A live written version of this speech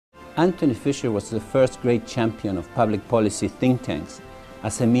Antony Fisher was the first great champion of public policy think tanks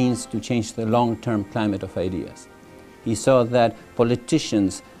as a means to change the long-term climate of ideas. He saw that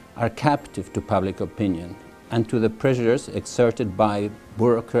politicians are captive to public opinion and to the pressures exerted by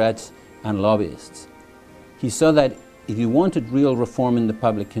bureaucrats and lobbyists. He saw that if you wanted real reform in the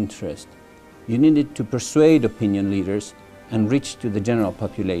public interest, you needed to persuade opinion leaders and reach to the general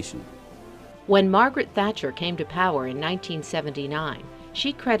population. When Margaret Thatcher came to power in 1979,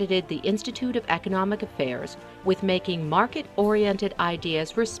 she credited the Institute of Economic Affairs with making market-oriented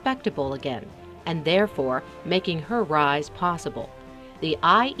ideas respectable again, and therefore making her rise possible. The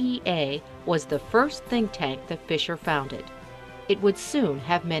IEA was the first think tank that Fisher founded. It would soon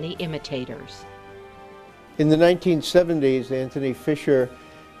have many imitators. In the 1970s, Antony Fisher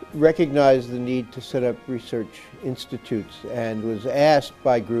recognized the need to set up research institutes and was asked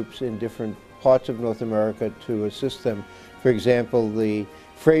by groups in different parts of North America to assist them. For example, the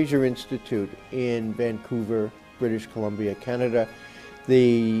Fraser Institute in Vancouver, British Columbia, Canada,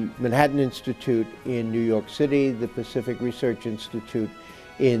 the Manhattan Institute in New York City, the Pacific Research Institute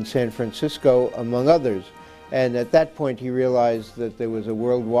in San Francisco, among others. And at that point he realized that there was a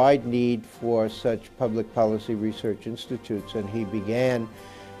worldwide need for such public policy research institutes, and he began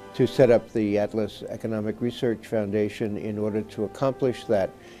to set up the Atlas Economic Research Foundation in order to accomplish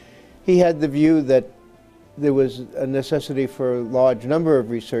that. He had the view that there was a necessity for a large number of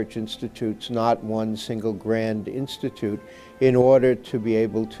research institutes, not one single grand institute, in order to be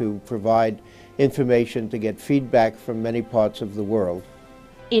able to provide information to get feedback from many parts of the world.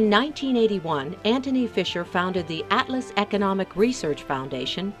 In 1981, Antony Fisher founded the Atlas Economic Research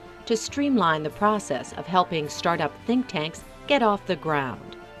Foundation to streamline the process of helping start-up think tanks get off the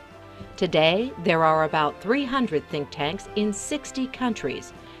ground. Today, there are about 300 think tanks in 60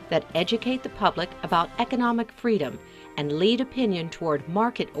 countries that educate the public about economic freedom and lead opinion toward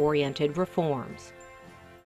market-oriented reforms.